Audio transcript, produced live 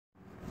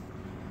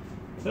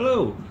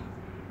Hello!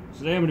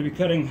 Today I'm going to be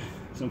cutting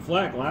some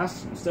flat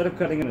glass. Instead of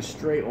cutting in a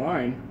straight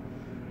line,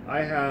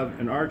 I have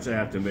an arch I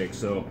have to make.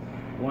 So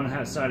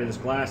one side of this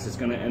glass is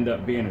going to end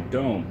up being a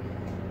dome.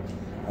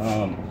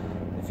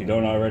 If you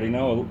don't already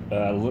know,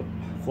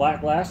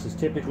 flat glass is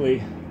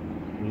typically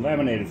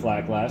laminated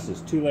flat glass.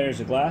 There's two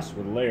layers of glass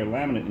with a layer of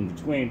laminate in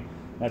between.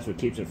 That's what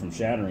keeps it from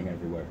shattering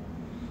everywhere.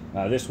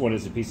 This one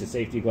is a piece of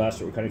safety glass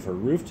that we're cutting for a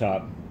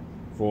rooftop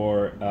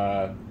for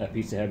a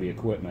piece of heavy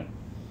equipment.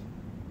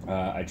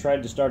 I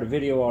tried to start a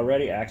video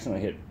already, I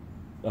accidentally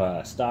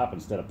hit stop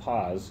instead of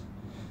pause.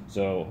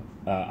 So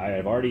I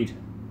have already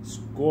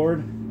scored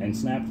and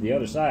snapped the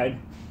other side,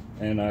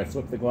 and I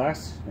flipped the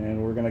glass,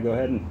 and we're going to go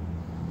ahead and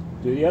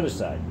do the other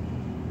side.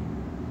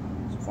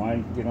 So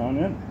fine, get on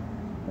in.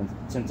 And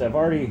since I've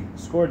already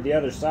scored the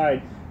other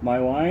side, my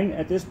line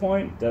at this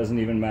point doesn't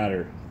even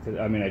matter.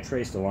 I mean, I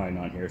traced a line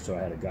on here, so I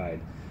had a guide.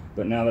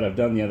 But now that I've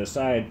done the other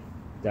side,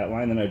 that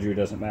line that I drew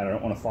doesn't matter. I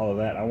don't want to follow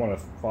that. I want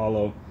to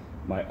follow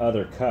my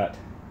other cut,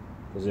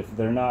 because if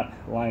they're not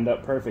lined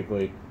up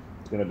perfectly,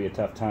 it's going to be a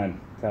tough time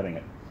cutting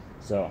it.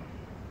 So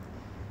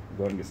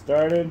go ahead and get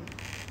started.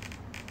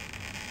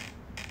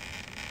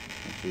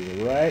 Let's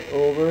do right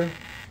over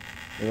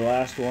the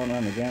last one,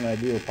 and again I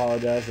do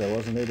apologize that I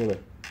wasn't able to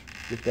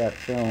get that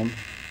filmed.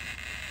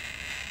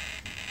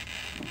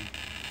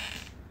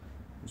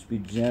 Just be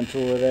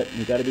gentle with it.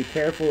 You got to be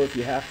careful if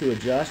you have to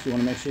adjust. You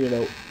want to make sure you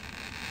don't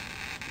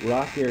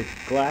rock your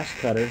glass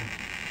cutter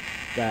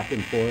back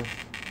and forth.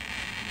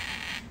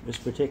 This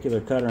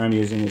particular cutter I'm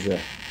using is a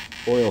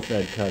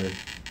oil-fed cutter.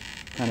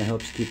 Kind of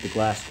helps keep the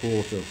glass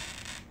cool so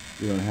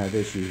you don't have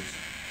issues.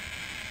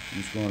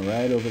 I'm just going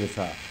right over the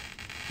top.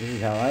 This is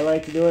how I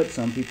like to do it.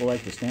 Some people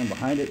like to stand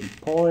behind it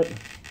and pull it.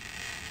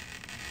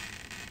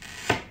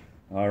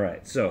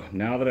 Alright, so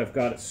now that I've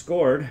got it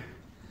scored,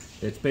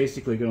 it's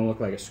basically going to look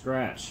like a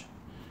scratch.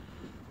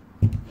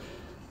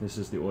 This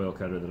is the oil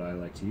cutter that I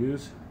like to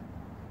use.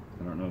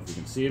 I don't know if you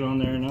can see it on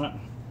there or not.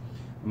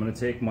 I'm going to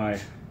take my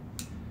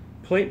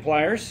plate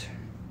pliers.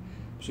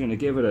 I'm just going to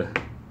give it a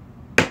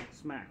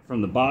smack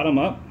from the bottom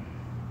up.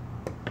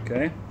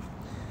 Okay.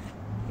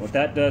 What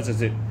that does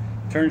is it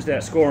turns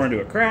that score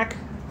into a crack.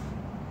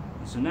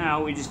 So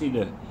now we just need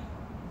to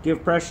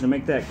give pressure to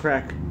make that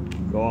crack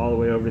go all the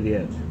way over the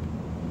edge.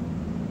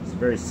 It's a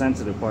very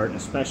sensitive part, and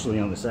especially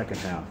on the second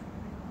half.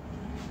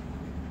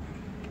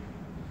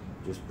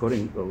 Just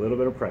putting a little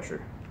bit of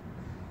pressure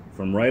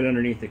from right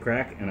underneath the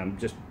crack, and I'm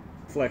just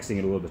flexing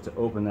it a little bit to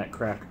open that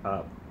crack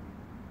up.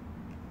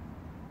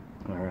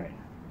 Alright.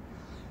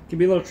 It can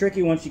be a little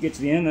tricky once you get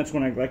to the end. That's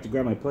when I like to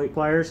grab my plate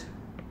pliers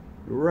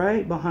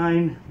right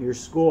behind your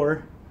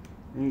score,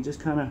 and you just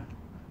kind of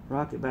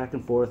rock it back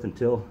and forth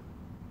until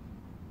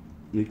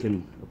you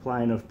can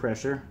apply enough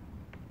pressure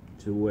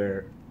to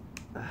where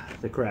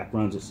the crack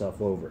runs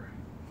itself over.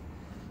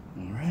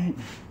 Alright.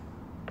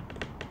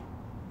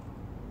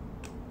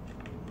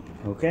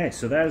 Okay,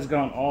 so that has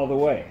gone all the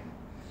way.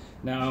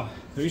 Now,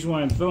 the reason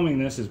why I'm filming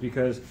this is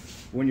because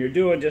when you're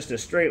doing just a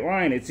straight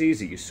line, it's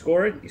easy. You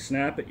score it, you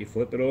snap it, you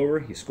flip it over,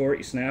 you score it,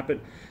 you snap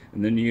it,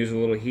 and then you use a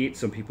little heat.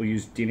 Some people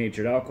use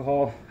denatured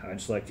alcohol. I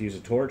just like to use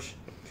a torch.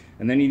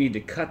 And then you need to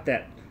cut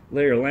that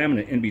layer of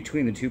laminate in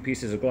between the two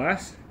pieces of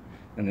glass,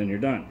 and then you're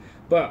done.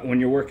 But when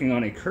you're working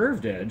on a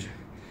curved edge,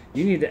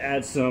 you need to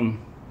add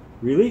some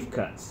relief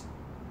cuts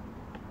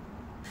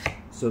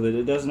so that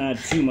it doesn't add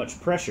too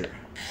much pressure.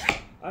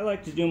 I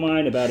like to do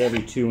mine about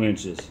every 2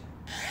 inches.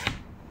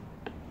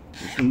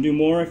 You can do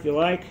more if you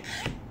like.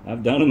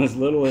 I've done them as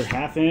little as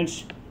 ½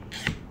 inch,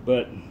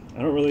 but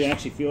I don't really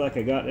actually feel like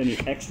I got any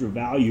extra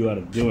value out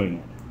of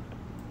doing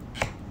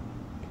it.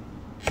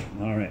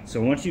 Alright,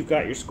 so once you've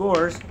got your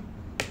scores,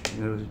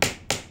 you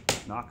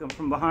knock them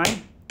from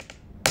behind,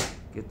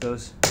 get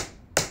those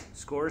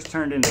scores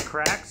turned into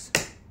cracks.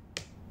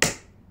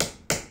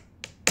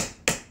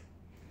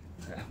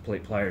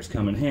 Plate pliers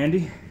come in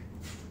handy.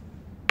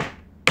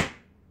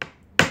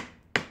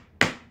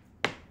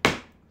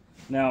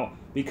 Now,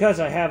 because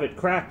I have it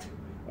cracked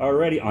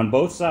already on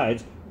both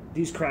sides,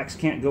 these cracks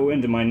can't go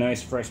into my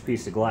nice fresh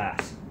piece of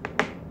glass.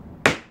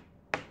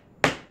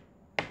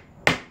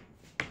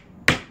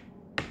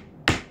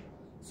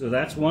 So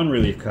that's one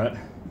relief cut.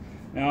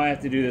 Now I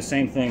have to do the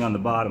same thing on the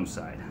bottom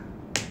side.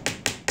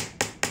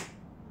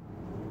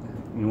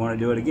 You want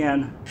to do it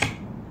again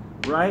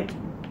right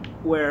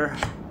where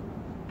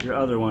your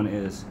other one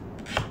is.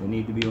 They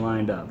need to be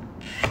lined up.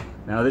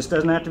 Now this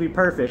doesn't have to be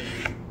perfect.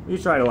 You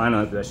try to line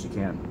up as best you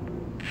can.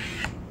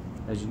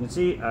 As you can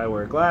see, I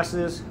wear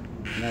glasses.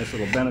 Nice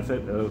little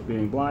benefit of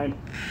being blind,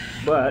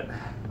 but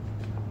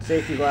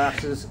safety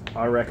glasses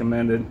are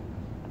recommended,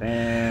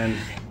 and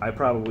I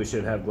probably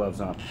should have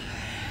gloves on.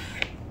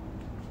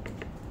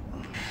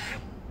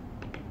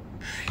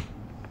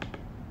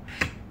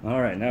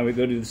 Alright, now we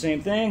go do the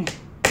same thing.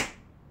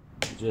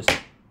 Just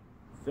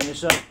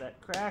finish up that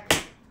crack.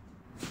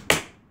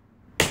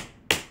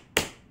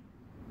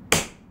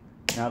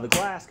 Now the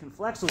glass can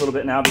flex a little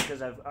bit now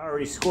because I've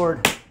already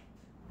scored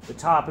the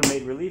top and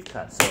made relief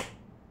cuts, so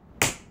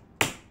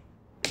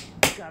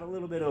it's got a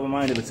little bit of a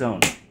mind of its own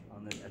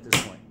at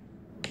this point.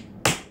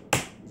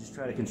 Just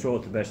try to control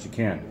it the best you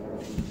can.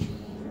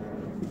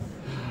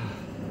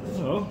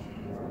 So,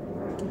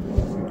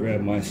 grab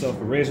myself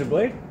a razor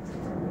blade.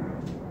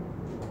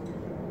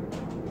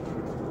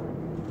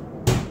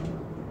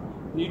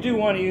 You do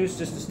want to use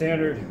just a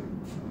standard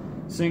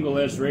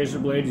single-edged razor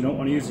blade. You don't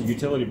want to use a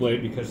utility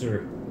blade because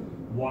they're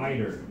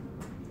wider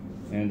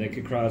and they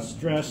could cause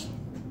stress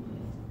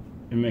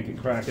and make it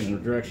crack in the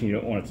direction you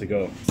don't want it to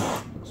go.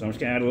 So I'm just going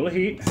to add a little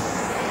heat.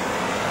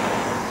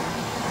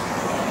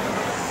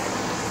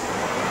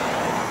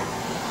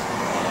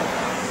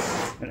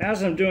 And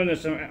as I'm doing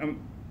this, I'm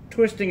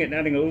twisting it and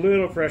adding a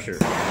little pressure.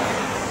 So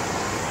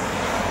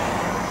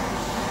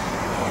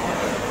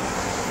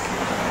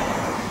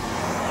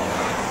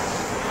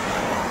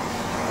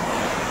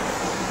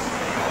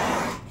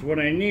what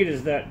I need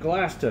is that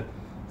glass to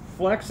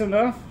flex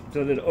enough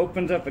so that it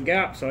opens up a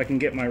gap so I can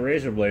get my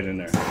razor blade in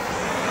there.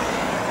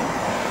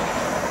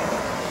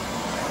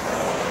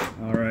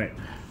 Alright,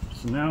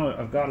 so now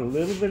I've got a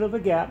little bit of a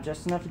gap,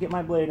 just enough to get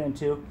my blade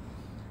into.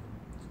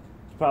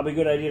 It's probably a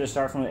good idea to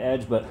start from the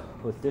edge, but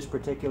with this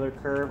particular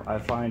curve, I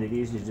find it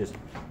easy to just,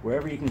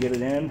 wherever you can get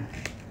it in,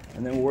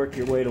 and then work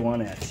your way to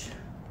one edge.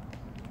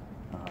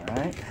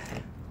 Alright,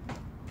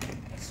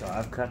 so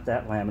I've cut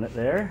that laminate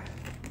there.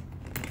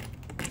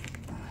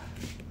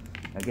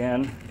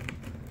 Again,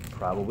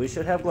 probably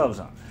should have gloves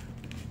on.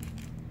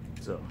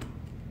 So,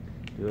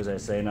 do as I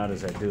say, not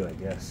as I do, I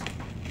guess.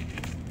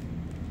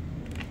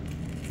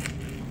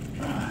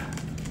 Okay.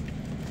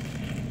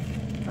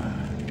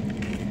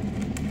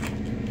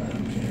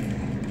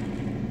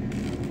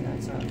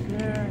 That's up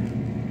there.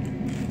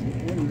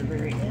 Get in the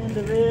very end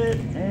of it,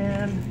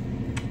 and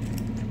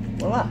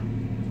voila.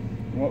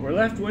 And what we're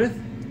left with,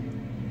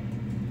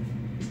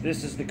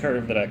 this is the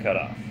curve that I cut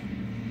off.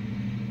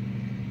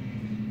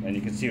 And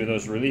you can see with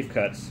those relief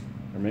cuts,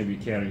 or maybe you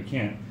can or you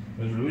can't,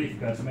 those relief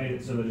cuts made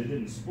it so that it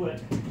didn't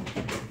split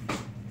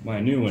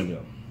my new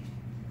window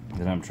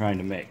that I'm trying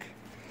to make.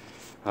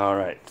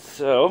 Alright,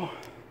 so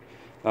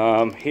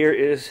here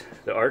is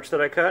the arch that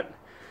I cut.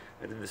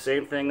 I did the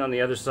same thing on the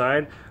other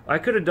side. I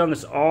could have done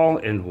this all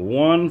in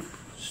one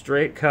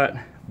straight cut,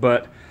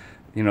 but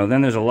you know,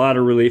 then there's a lot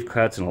of relief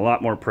cuts and a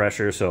lot more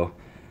pressure, so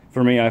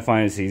for me, I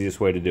find it's the easiest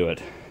way to do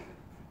it.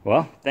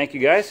 Well, thank you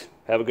guys.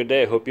 Have a good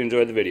day. I hope you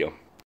enjoyed the video.